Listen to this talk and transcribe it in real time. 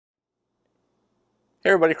Hey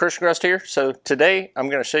everybody, Grest here. So today I'm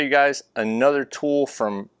going to show you guys another tool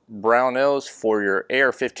from Brownells for your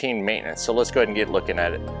AR-15 maintenance. So let's go ahead and get looking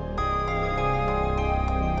at it.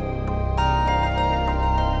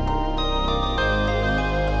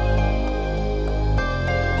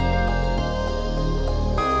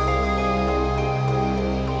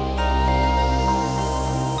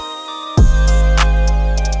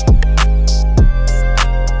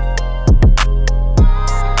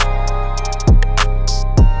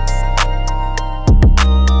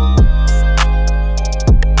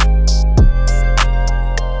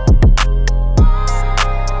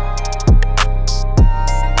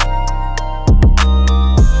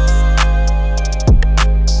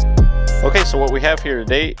 Okay, so what we have here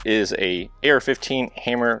today is a AR-15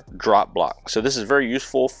 hammer drop block. So this is very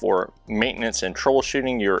useful for maintenance and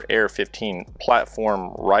troubleshooting your AR-15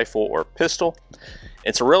 platform rifle or pistol.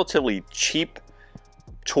 It's a relatively cheap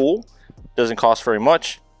tool, doesn't cost very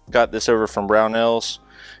much. Got this over from Brownells.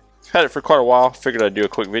 Had it for quite a while, figured I'd do a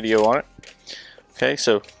quick video on it. Okay,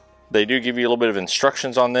 so they do give you a little bit of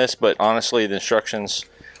instructions on this, but honestly the instructions,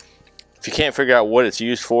 if you can't figure out what it's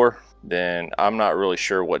used for, then I'm not really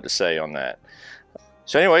sure what to say on that.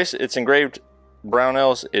 So anyways, it's engraved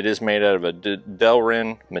Brownells. It is made out of a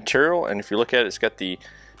Delrin material, and if you look at it, it's got the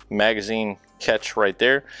magazine catch right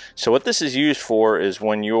there. So what this is used for is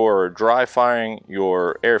when you're dry firing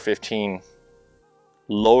your AR-15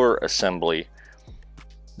 lower assembly,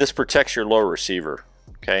 this protects your lower receiver.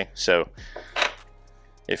 Okay, so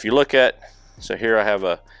if you look at, so here I have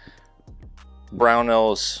a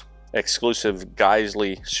Brownells exclusive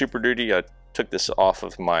Geisley Super Duty. I took this off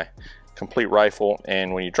of my complete rifle,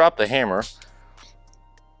 and when you drop the hammer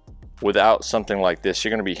without something like this,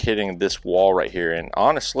 you're going to be hitting this wall right here, and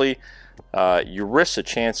honestly you risk a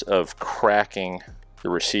chance of cracking the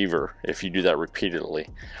receiver if you do that repeatedly.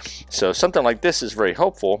 So something like this is very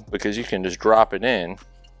helpful because you can just drop it in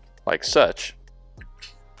like such,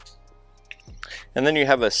 and then you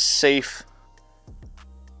have a safe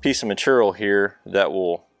piece of material here that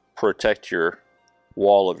will protect your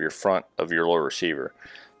wall of your front of your lower receiver.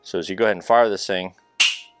 So as you go ahead and fire this thing,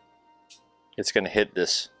 it's going to hit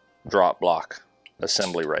this drop block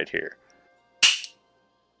assembly right here.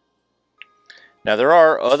 Now there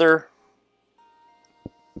are other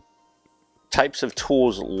types of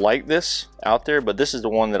tools like this out there, but this is the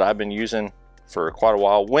one that I've been using for quite a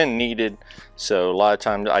while when needed. So a lot of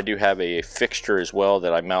times I do have a fixture as well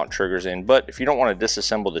that I mount triggers in, but if you don't want to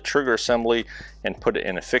disassemble the trigger assembly and put it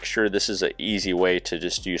in a fixture, this is an easy way to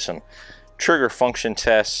just do some trigger function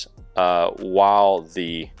tests while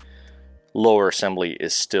the lower assembly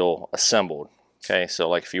is still assembled. Okay, so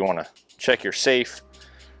like if you want to check your safe,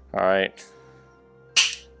 all right,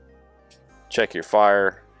 check your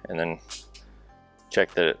fire, and then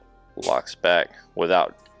check that it locks back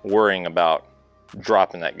without worrying about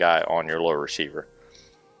dropping that guy on your lower receiver.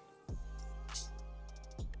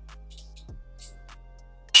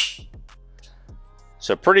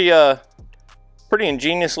 So pretty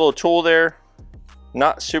ingenious little tool there.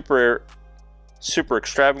 Not super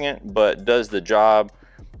extravagant, but does the job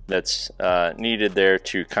that's needed there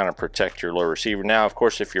to kind of protect your lower receiver. Now of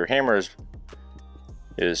course, if your hammer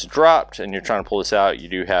is dropped and you're trying to pull this out, you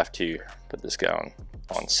do have to put this guy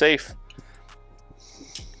on safe.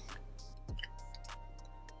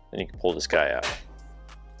 Then you can pull this guy out.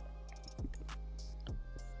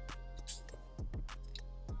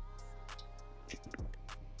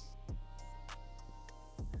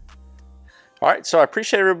 All right, so I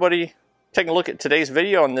appreciate everybody taking a look at today's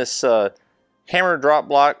video on this hammer drop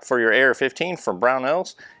block for your AR-15 from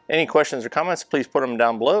Brownells. Any questions or comments, please put them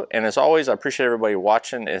down below. And as always, I appreciate everybody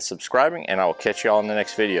watching and subscribing, and I will catch you all in the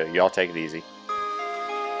next video. Y'all take it easy.